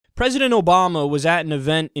President Obama was at an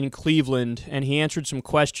event in Cleveland, and he answered some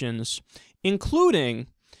questions, including,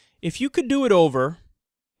 if you could do it over,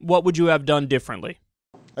 what would you have done differently?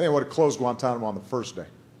 I think I would have closed Guantanamo on the first day.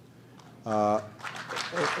 I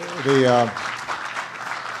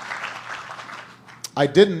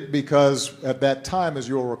didn't because at that time, as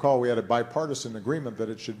you'll recall, we had a bipartisan agreement that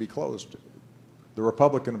it should be closed.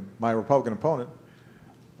 My Republican opponent,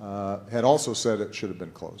 had also said it should have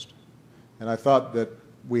been closed. And I thought that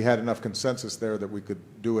we had enough consensus there that we could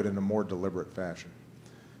do it in a more deliberate fashion.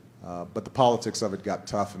 But the politics of it got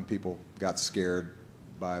tough, and people got scared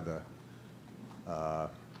by the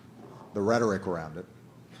rhetoric around it.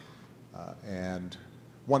 And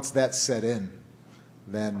once that set in,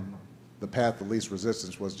 then the path of least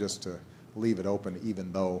resistance was just to leave it open,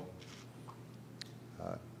 even though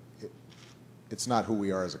it's not who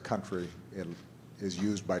we are as a country. It is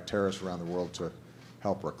used by terrorists around the world to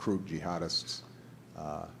help recruit jihadists.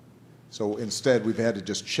 So instead, we've had to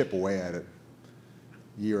just chip away at it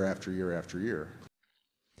year after year after year.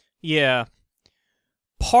 Yeah.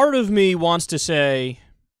 Part of me wants to say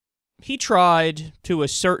he tried to a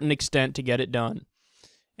certain extent to get it done.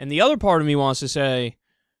 And the other part of me wants to say,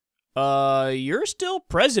 you're still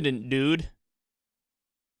president, dude.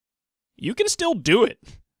 You can still do it.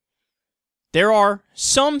 There are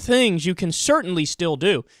some things you can certainly still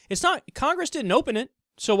do. It's not, Congress didn't open it,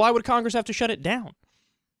 so why would Congress have to shut it down?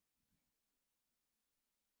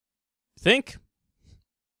 Think.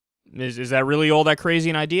 Is that really all that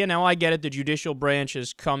crazy an idea? Now, I get it. The judicial branch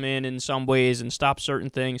has come in some ways and stopped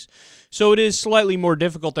certain things. So it is slightly more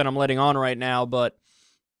difficult than I'm letting on right now, but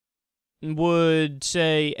would,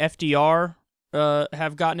 say, FDR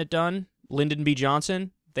have gotten it done? Lyndon B.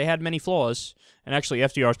 Johnson? They had many flaws. And actually,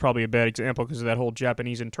 FDR is probably a bad example because of that whole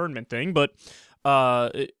Japanese internment thing. But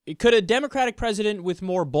could a Democratic president with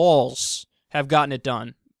more balls have gotten it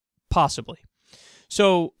done? Possibly.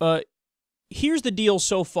 So here's the deal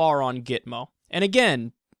so far on Gitmo. And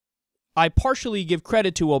again, I partially give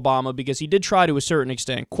credit to Obama because he did try to a certain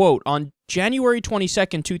extent. Quote, on January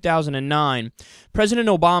 22nd, 2009, President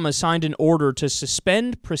Obama signed an order to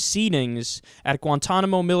suspend proceedings at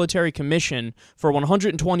Guantanamo Military Commission for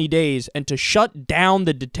 120 days and to shut down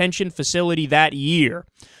the detention facility that year.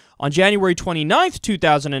 On January 29th,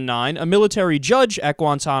 2009, a military judge at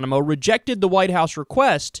Guantanamo rejected the White House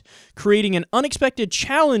request, creating an unexpected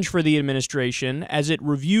challenge for the administration as it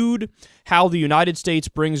reviewed how the United States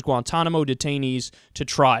brings Guantanamo detainees to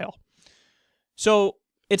trial. So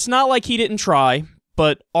it's not like he didn't try,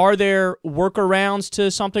 but are there workarounds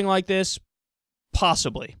to something like this?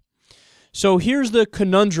 Possibly. So here's the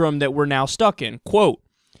conundrum that we're now stuck in. Quote,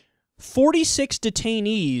 46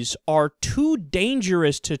 detainees are too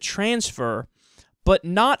dangerous to transfer, but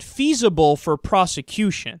not feasible for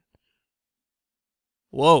prosecution.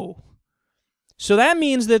 Whoa. So that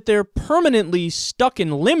means that they're permanently stuck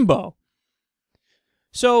in limbo.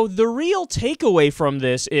 So the real takeaway from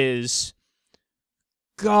this is,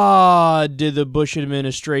 God, did the Bush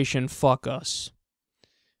administration fuck us.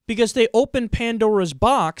 Because they opened Pandora's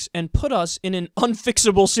box and put us in an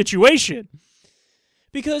unfixable situation.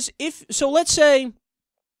 Because let's say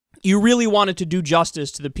you really wanted to do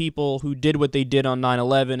justice to the people who did what they did on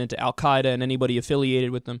 9/11 and to Al-Qaeda and anybody affiliated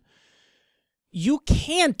with them. You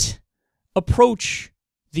can't approach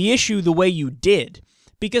the issue the way you did.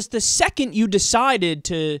 Because the second you decided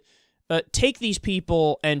to take these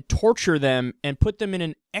people and torture them and put them in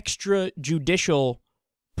an extrajudicial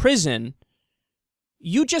prison,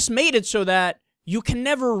 you just made it so that you can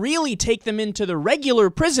never really take them into the regular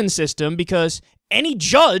prison system because any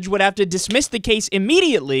judge would have to dismiss the case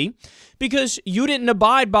immediately because you didn't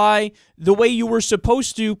abide by the way you were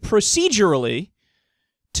supposed to procedurally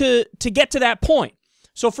to get to that point.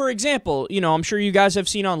 So, for example, I'm sure you guys have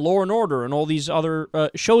seen on Law and Order and all these other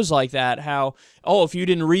shows like that how, if you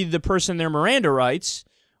didn't read the person their Miranda rights,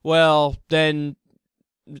 well, then,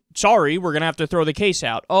 sorry, we're going to have to throw the case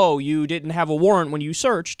out. Oh, you didn't have a warrant when you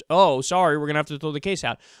searched. Oh, sorry, we're going to have to throw the case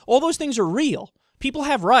out. All those things are real. People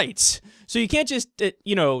have rights. So you can't just,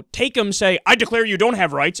 take them, say, I declare you don't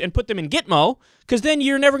have rights, and put them in Gitmo, because then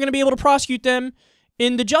you're never going to be able to prosecute them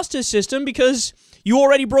in the justice system because you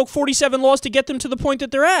already broke 47 laws to get them to the point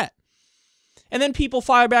that they're at. And then people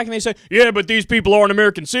fire back and they say, yeah, but these people aren't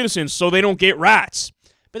American citizens, so they don't get rights.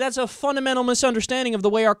 But that's a fundamental misunderstanding of the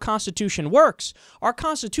way our Constitution works. Our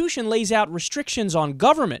Constitution lays out restrictions on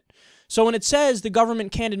government. So when it says the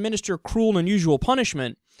government can't administer cruel and unusual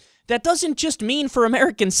punishment, that doesn't just mean for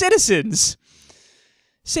American citizens.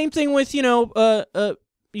 Same thing with,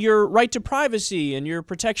 your right to privacy and your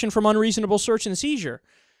protection from unreasonable search and seizure.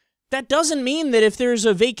 that doesn't mean that if there's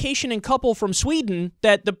a vacationing couple from Sweden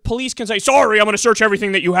that the police can say, sorry, I'm going to search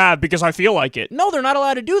everything that you have because I feel like it. No, they're not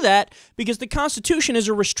allowed to do that because the Constitution is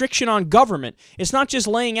a restriction on government. It's not just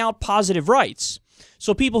laying out positive rights.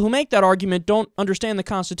 So people who make that argument don't understand the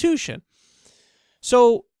Constitution.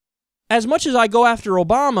 So as much as I go after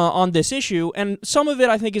Obama on this issue, and some of it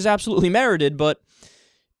I think is absolutely merited, but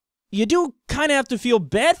you do kind of have to feel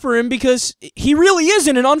bad for him because he really is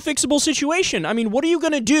in an unfixable situation. I mean, what are you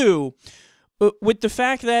going to do with the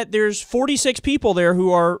fact that there's 46 people there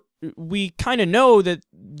who are, we kind of know that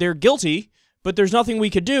they're guilty, but there's nothing we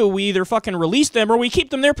could do. We either fucking release them or we keep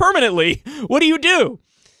them there permanently. What do you do?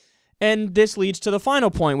 And this leads to the final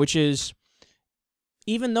point, which is,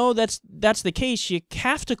 even though that's the case, you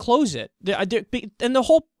have to close it. And the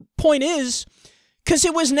whole point is, because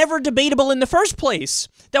it was never debatable in the first place.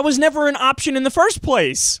 That was never an option in the first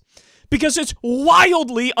place. Because it's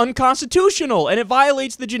wildly unconstitutional, and it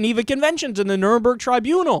violates the Geneva Conventions and the Nuremberg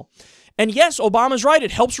Tribunal. And yes, Obama's right,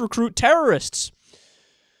 it helps recruit terrorists.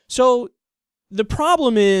 So the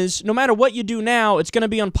problem is, no matter what you do now, it's going to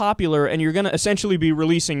be unpopular, and you're going to essentially be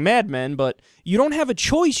releasing madmen, but you don't have a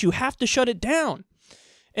choice. You have to shut it down.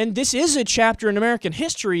 And this is a chapter in American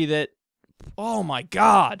history that, oh my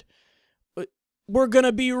God, we're going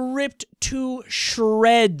to be ripped to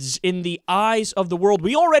shreds in the eyes of the world.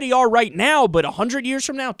 We already are right now, but 100 years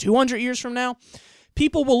from now, 200 years from now,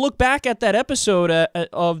 people will look back at that episode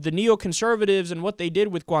of the neoconservatives and what they did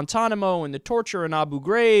with Guantanamo and the torture in Abu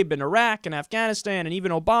Ghraib and Iraq and Afghanistan and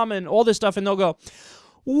even Obama and all this stuff, and they'll go,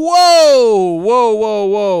 whoa, whoa, whoa,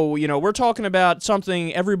 whoa. You know, we're talking about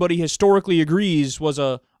something everybody historically agrees was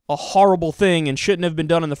a horrible thing and shouldn't have been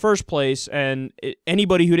done in the first place, and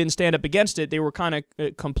anybody who didn't stand up against it, they were kind of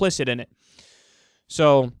complicit in it.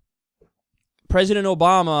 So President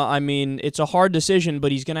Obama, I mean, it's a hard decision,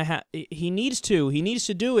 but he's going to he needs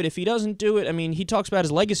to do it. If he doesn't do it, I mean, he talks about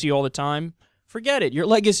his legacy all the time. Forget it. Your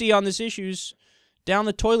legacy on this issue's down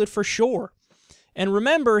the toilet for sure. And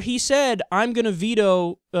remember, he said, I'm going to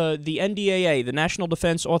veto the NDAA, the National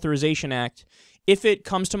Defense Authorization Act, if it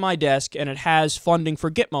comes to my desk and it has funding for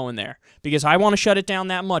Gitmo in there, because I want to shut it down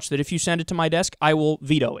that much that if you send it to my desk, I will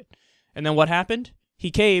veto it. And then what happened? He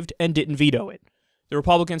caved and didn't veto it. The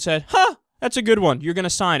Republicans said, that's a good one. You're going to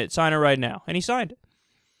sign it. Sign it right now. And he signed it.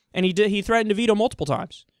 And he threatened to veto multiple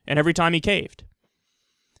times, and every time he caved.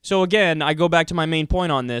 So again, I go back to my main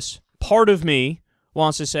point on this. Part of me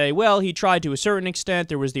wants to say, well, he tried to a certain extent.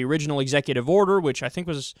 There was the original executive order, which I think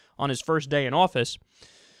was on his first day in office.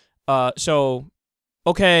 So,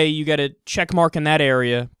 okay, you got a check mark in that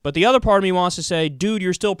area. But the other part of me wants to say, dude,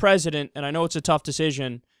 you're still president, and I know it's a tough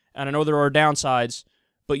decision, and I know there are downsides,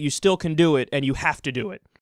 but you still can do it, and you have to do it.